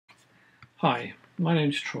Hi, my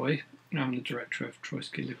name's Troy. I'm the director of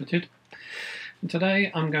Troyski Limited, and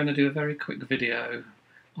today I'm going to do a very quick video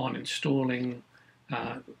on installing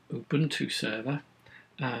Ubuntu server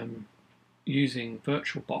using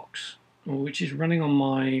VirtualBox, which is running on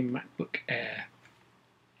my MacBook Air.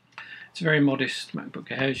 It's a very modest MacBook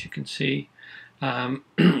Air, as you can see.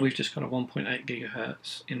 We've just got a 1.8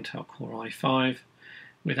 GHz Intel Core i5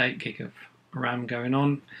 with 8 GB of RAM going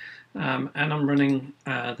on. And I'm running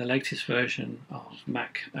the latest version of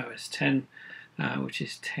Mac OS X, which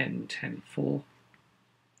is 10.10.4.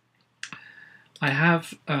 I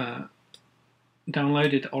have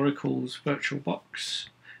downloaded Oracle's VirtualBox,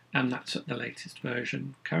 and that's at the latest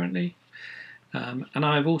version currently. And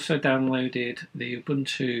I've also downloaded the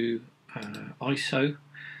Ubuntu ISO,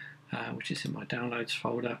 which is in my downloads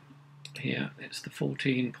folder here. It's the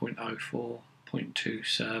 14.04.2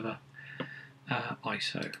 server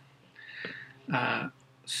ISO.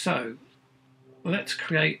 So let's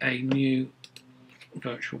create a new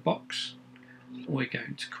VirtualBox. We're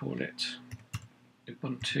going to call it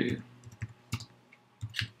Ubuntu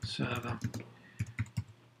Server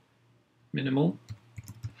Minimal.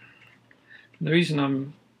 And the reason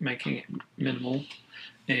I'm making it minimal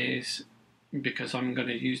is because I'm going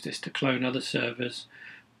to use this to clone other servers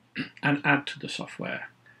and add to the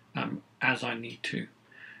software as I need to.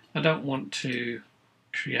 I don't want to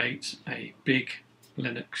create a big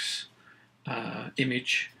Linux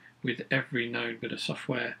image with every known bit of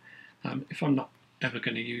software if I'm not ever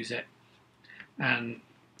going to use it, and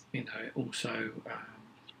it also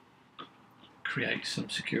creates some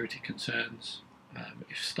security concerns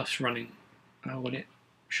if stuff's running when it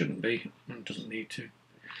shouldn't be and doesn't need to.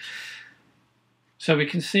 So we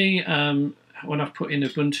can see when I've put in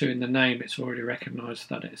Ubuntu in the name, it's already recognised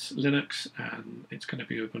that it's Linux and it's going to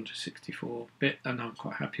be Ubuntu 64-bit, and I'm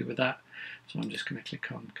quite happy with that. So I'm just going to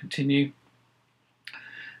click on continue.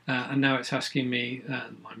 And now it's asking me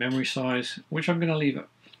my memory size, which I'm going to leave at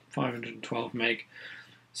 512 meg.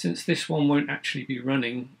 Since this one won't actually be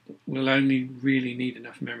running, we'll only really need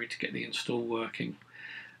enough memory to get the install working.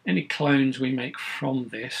 Any clones we make from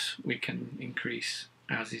this, we can increase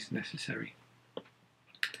as is necessary.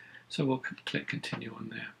 So we'll click continue on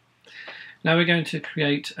there. Now we're going to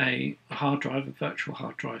create a hard drive, a virtual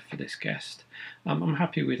hard drive for this guest. I'm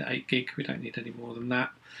happy with 8 GB, we don't need any more than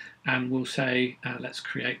that. And we'll say, let's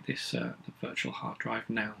create this the virtual hard drive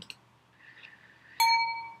now.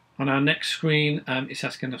 On our next screen, it's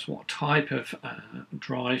asking us what type of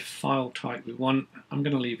drive file type we want. I'm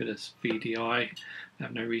going to leave it as VDI. I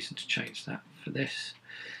have no reason to change that for this.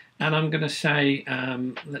 And I'm going to say,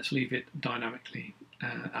 let's leave it dynamically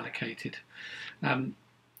allocated.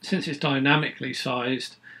 Since it's dynamically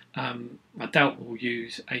sized, I doubt we'll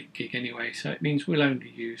use 8 GB anyway, so it means we'll only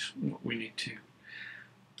use what we need to.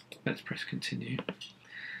 Let's press continue.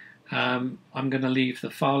 I'm going to leave the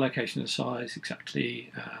file location and size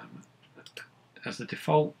exactly as the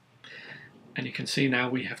default, and you can see now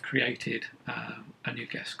we have created a new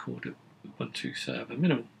guest called Ubuntu Server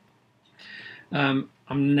Minimal. I'm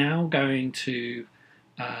now going to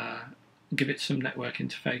give it some network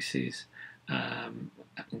interfaces, and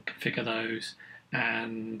configure those,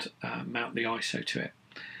 and mount the ISO to it.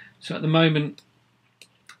 So at the moment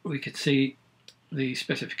we could see the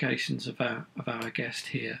specifications of our guest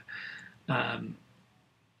here.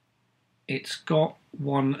 It's got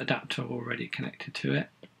one adapter already connected to it.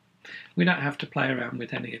 We don't have to play around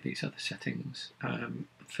with any of these other settings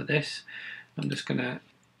for this. I'm just going to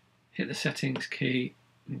hit the settings key.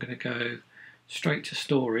 I'm going to go straight to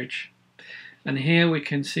storage, and here we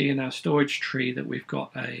can see in our storage tree that we've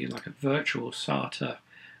got like a virtual SATA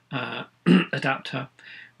adapter,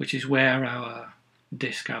 which is where our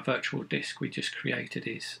disk, our virtual disk we just created,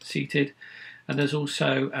 is seated. And there's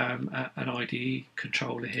also an IDE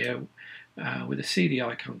controller here with a CD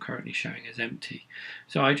icon currently showing as empty.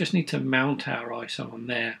 So I just need to mount our ISO on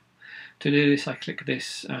there. To do this, I click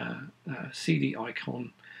this CD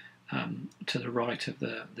icon to the right of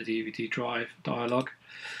the DVD drive dialog,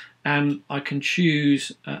 and I can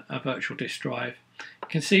choose a virtual disk drive. You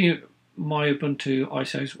can see my Ubuntu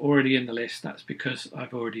ISO is already in the list. That's because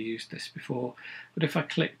I've already used this before. But if I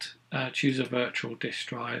clicked choose a virtual disk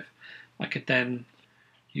drive, I could then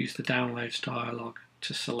use the downloads dialog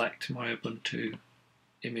to select my Ubuntu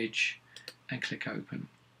image and click open.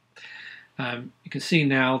 You can see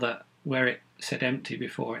now that where it said empty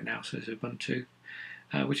before, it now says Ubuntu,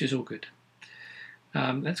 which is all good.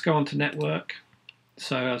 Let's go on to network.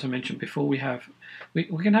 So as I mentioned before, we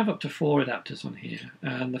can have up to 4 adapters on here,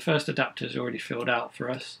 and the first adapter is already filled out for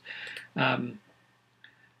us.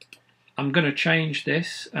 I'm going to change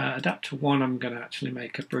this adapter 1. I'm going to actually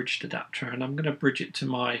make a bridged adapter, and I'm going to bridge it to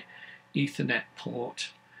my Ethernet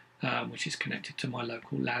port, which is connected to my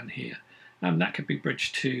local LAN here. That could be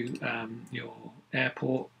bridged to your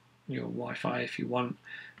airport, your Wi-Fi if you want.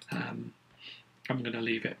 I'm going to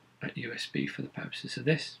leave it at USB for the purposes of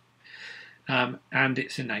this, and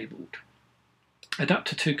it's enabled.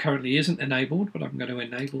 Adapter 2 currently isn't enabled, but I'm going to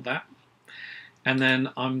enable that. And then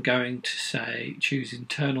I'm going to say choose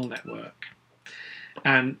internal network,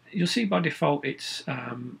 and you'll see by default it's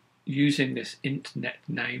using this internet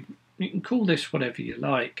name. You can call this whatever you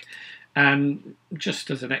like, and just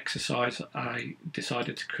as an exercise I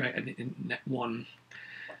decided to create an internet 1,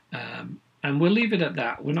 and we'll leave it at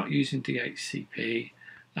that. We're not using DHCP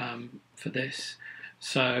for this.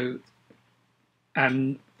 So,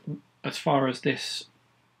 and as far as this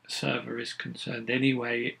server is concerned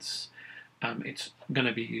anyway, it's going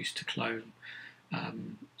to be used to clone,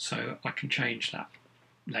 so I can change that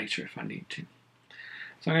later if I need to.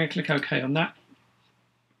 So I'm going to click OK on that,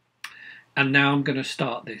 and now I'm going to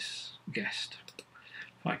start this guest.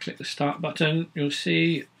 If I click the start button, you'll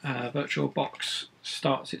see VirtualBox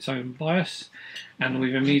starts its own BIOS, and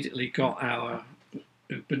we've immediately got our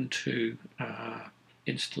Ubuntu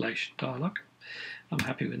installation dialog. I'm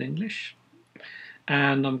happy with English.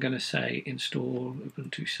 And I'm going to say install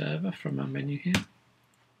Ubuntu server from our menu here.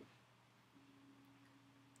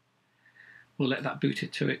 We'll let that boot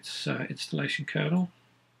it to its installation kernel.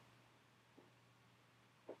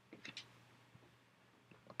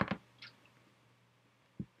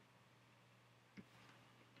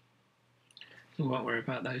 We won't worry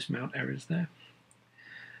about those mount errors there.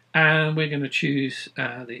 And we're going to choose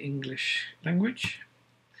the English language.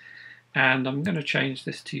 And I'm going to change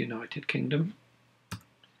this to United Kingdom.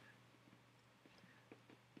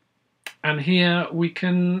 And here we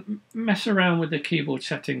can mess around with the keyboard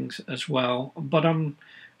settings as well, but I'm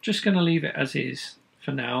just going to leave it as is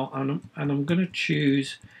for now, and I'm going to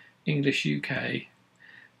choose English UK,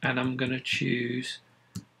 and I'm going to choose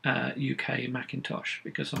UK Macintosh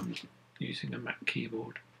because I'm using a Mac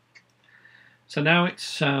keyboard. So now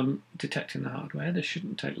it's detecting the hardware. This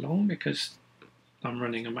shouldn't take long because I'm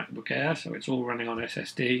running a MacBook Air, so it's all running on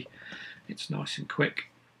SSD. It's nice and quick.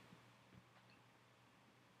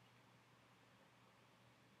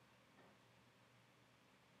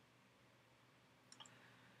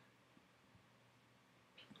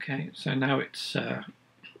 Okay, so now it's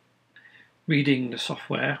reading the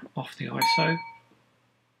software off the ISO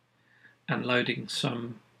and loading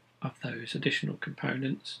some of those additional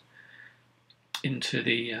components into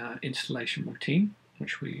the installation routine,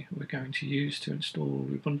 which we're going to use to install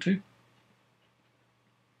Ubuntu.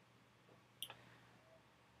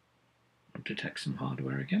 I'll detect some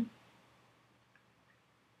hardware again.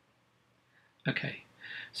 Okay,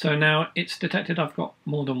 so now it's detected I've got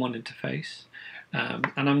more than one interface.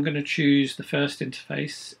 And I'm going to choose the first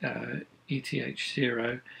interface,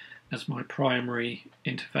 ETH0, as my primary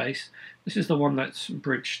interface. This is the one that's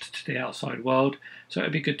bridged to the outside world, so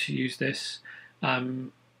it'd be good to use this.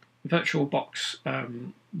 VirtualBox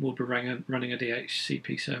will be running a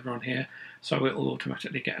DHCP server on here, so it will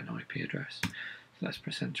automatically get an IP address. So let's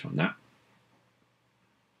press enter on that.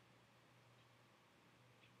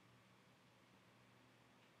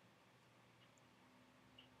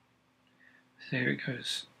 So here it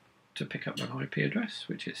goes to pick up an IP address,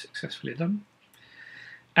 which is successfully done.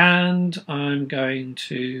 And I'm going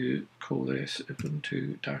to call this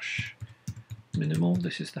Ubuntu-minimal.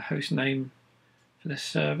 This is the host name for this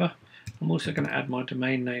server. I'm also going to add my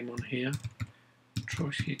domain name on here,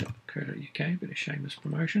 troisky.co.uk, bit of shameless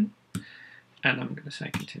promotion. And I'm going to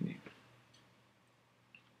say continue.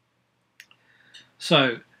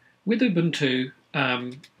 So with Ubuntu,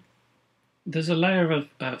 there's a layer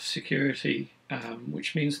of security,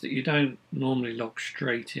 which means that you don't normally log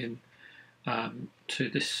straight in to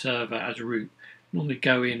this server as root. You normally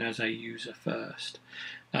go in as a user first,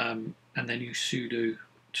 and then you sudo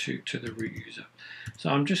to the root user. So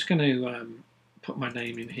I'm just going to put my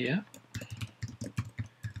name in here,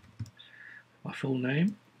 my full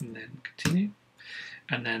name, and then continue.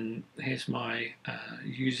 And then here's my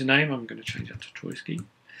username. I'm going to change that to Troisky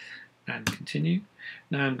and continue.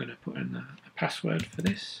 Now I'm going to put in a password for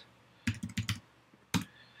this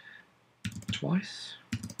twice.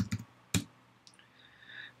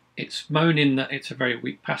 It's moaning that it's a very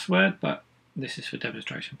weak password, but this is for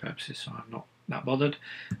demonstration purposes, so I'm not that bothered.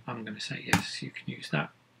 I'm going to say yes, you can use that.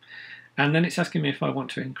 And then it's asking me if I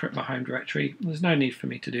want to encrypt my home directory. There's no need for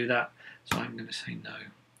me to do that, so I'm going to say no.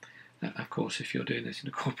 Of course, if you're doing this in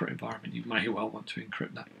a corporate environment, you may well want to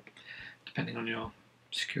encrypt that, depending on your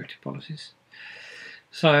security policies.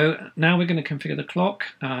 So now we're going to configure the clock.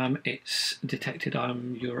 It's detected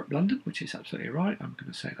I'm Europe London, which is absolutely right. I'm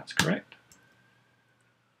going to say that's correct.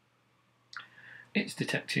 It's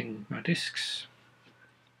detecting my disks.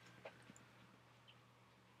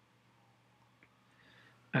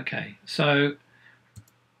 Okay, so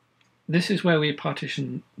this is where we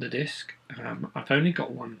partition the disk. I've only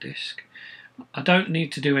got one disk. I don't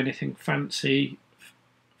need to do anything fancy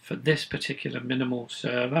for this particular minimal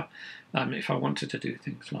server. If I wanted to do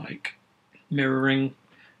things like mirroring,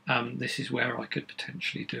 this is where I could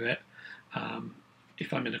potentially do it.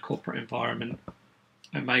 If I'm in a corporate environment,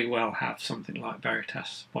 I may well have something like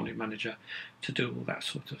Veritas Volume Manager to do all that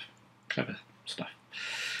sort of clever stuff.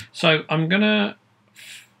 So I'm going to,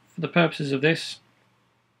 for the purposes of this,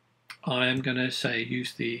 I am going to say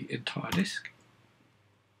use the entire disk.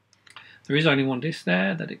 There is only one disk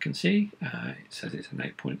there that it can see. It says it's an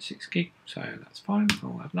 8.6 gig, so that's fine.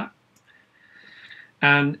 I'll have that.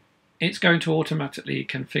 And it's going to automatically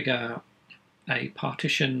configure a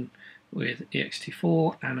partition with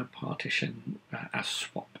ext4 and a partition as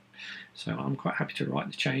swap. So I'm quite happy to write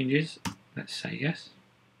the changes. Let's say yes.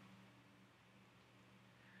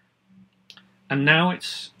 And now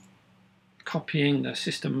it's copying the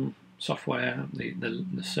system software, the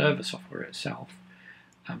server software itself,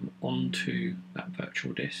 onto that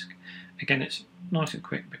virtual disk. Again, it's nice and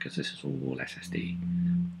quick because this is all SSD.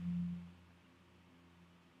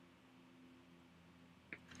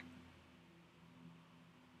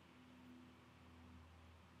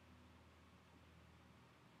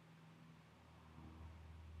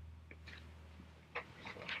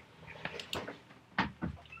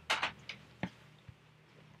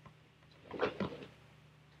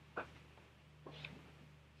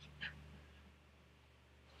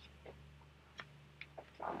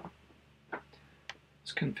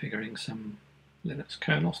 It's configuring some Linux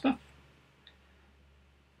kernel stuff.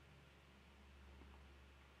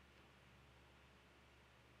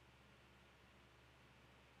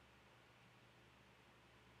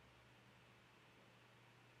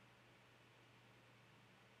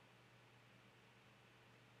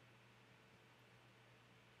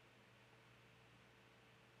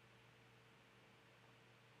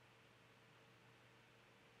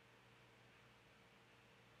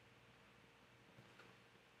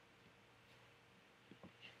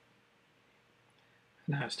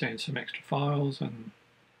 Now it's doing some extra files and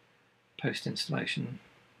post-installation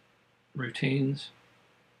routines.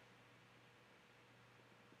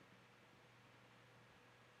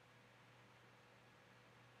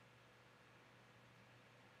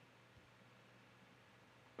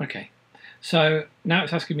 Okay, so now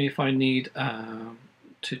it's asking me if I need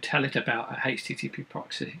to tell it about a HTTP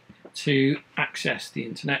proxy to access the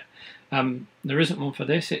internet. There isn't one for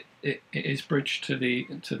this. It is bridged to the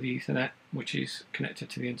Ethernet, which is connected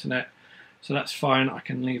to the internet. So that's fine. I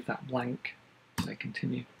can leave that blank. Say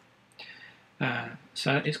continue.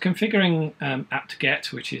 So it's configuring Apt To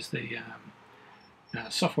Get, which is the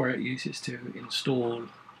software it uses to install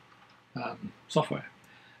software.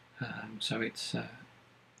 So it's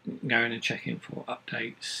going and checking for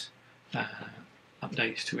updates,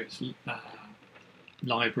 updates to its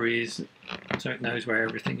libraries, so it knows where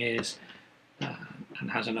everything is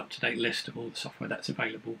and has an up-to-date list of all the software that's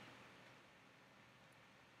available.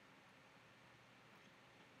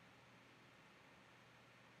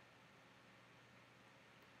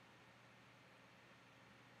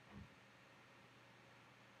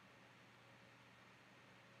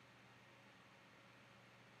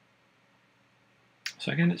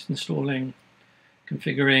 So again, it's installing,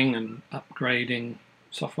 configuring and upgrading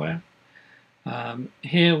software.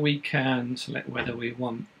 Here we can select whether we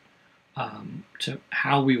want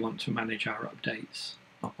how we want to manage our updates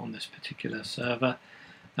on this particular server.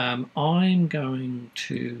 I'm going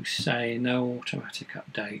to say no automatic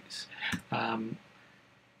updates.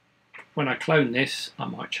 When I clone this, I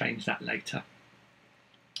might change that later.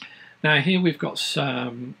 Now here we've got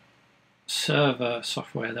some server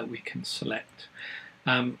software that we can select.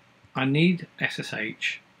 I need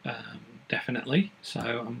SSH definitely, so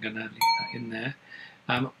I'm going to leave that in there.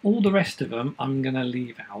 All the rest of them I'm going to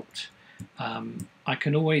leave out. I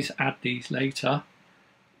can always add these later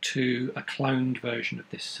to a cloned version of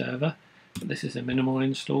this server, but this is a minimal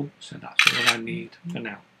install, so that's all I need for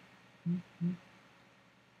now.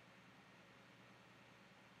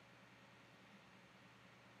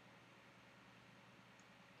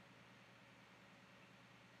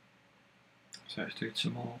 So let's do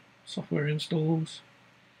some more software installs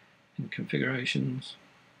and configurations.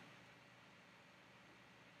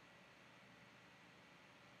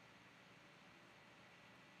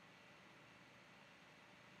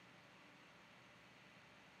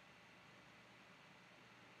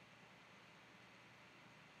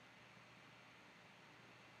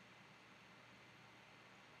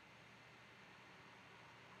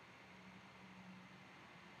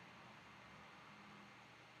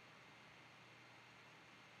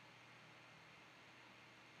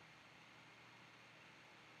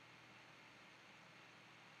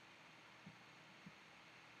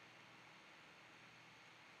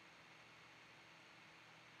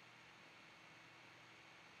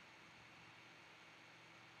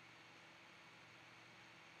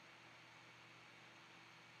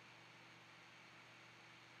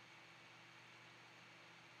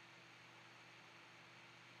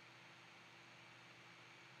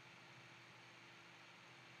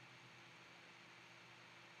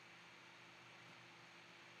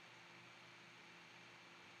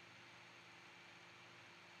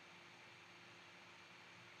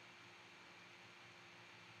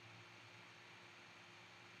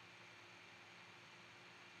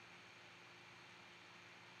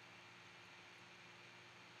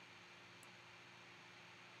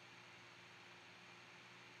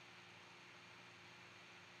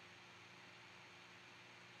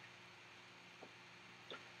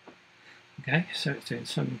 Okay, so it's doing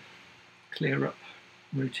some clear up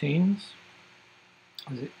routines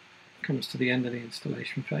as it comes to the end of the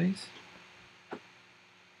installation phase.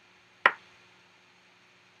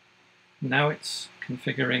 Now it's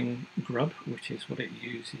configuring Grub, which is what it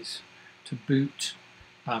uses to boot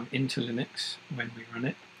into Linux when we run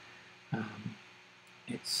it.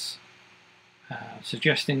 It's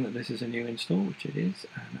suggesting that this is a new install, which it is,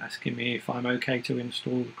 and asking me if I'm okay to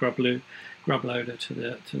install the Grub loader to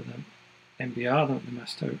the MBR, the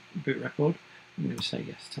master boot record. I'm going to say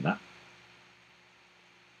yes to that.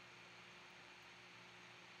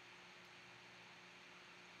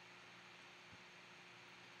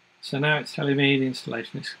 So now it's telling me the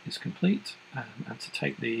installation is complete, and to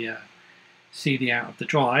take the CD out of the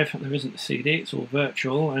drive. There isn't a CD, it's all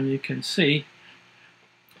virtual, and you can see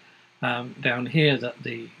down here that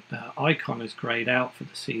the icon is greyed out for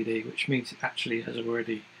the CD, which means it actually has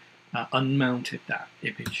already unmounted that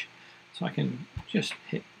image. So I can just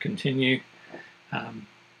hit continue, and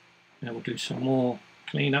we'll do some more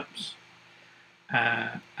cleanups,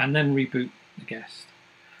 and then reboot the guest.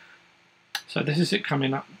 So this is it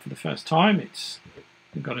coming up for the first time.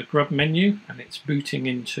 We've got a Grub menu, and it's booting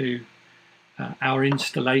into our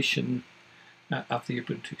installation of the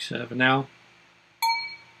Ubuntu server now.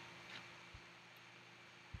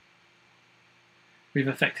 We've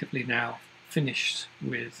effectively now finished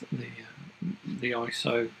with the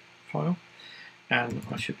ISO file, and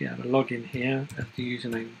I should be able to log in here as the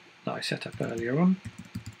username that I set up earlier on.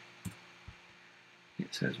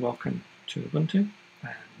 It says welcome to Ubuntu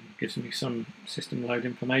and gives me some system load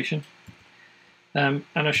information, and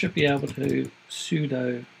I should be able to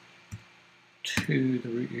sudo to the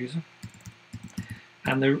root user,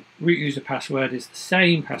 and the root user password is the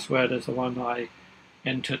same password as the one I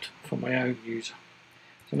entered for my own user.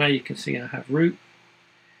 So now you can see I have root,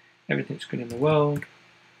 everything's good in the world,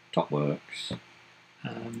 top works,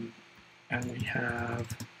 and we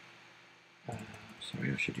have,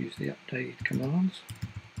 sorry, I should use the updated commands,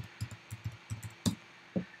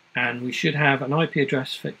 and we should have an IP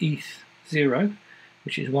address for ETH0,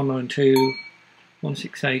 which is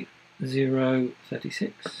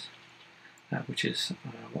 192.168.0.36, which is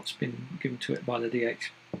what's been given to it by the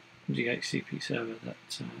DHCP server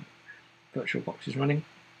that VirtualBox is running.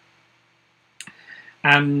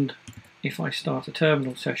 And if I start a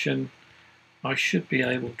terminal session, I should be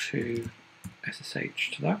able to SSH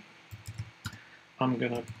to that. I'm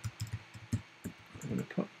gonna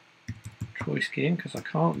put choice key in because I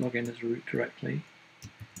can't log in as root directly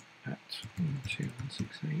at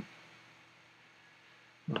 192.168.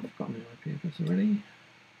 I've got my IP address already.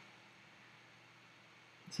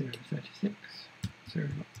 0.36,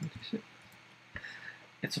 0.36.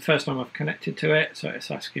 It's the first time I've connected to it, so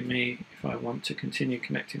it's asking me if I want to continue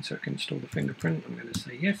connecting so I can install the fingerprint. I'm going to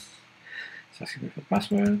say yes. It's asking me for the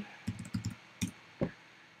password. And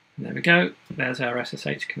there we go. There's our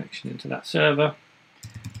SSH connection into that server.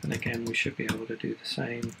 And again, we should be able to do the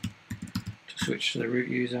same to switch to the root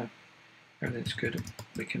user. Everything's good.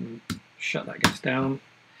 We can shut that guest down.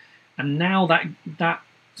 And now that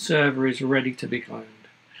server is ready to be cloned.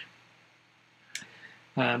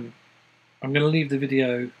 I'm going to leave the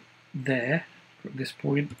video there at this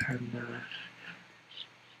point and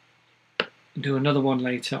do another one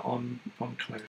later on clone.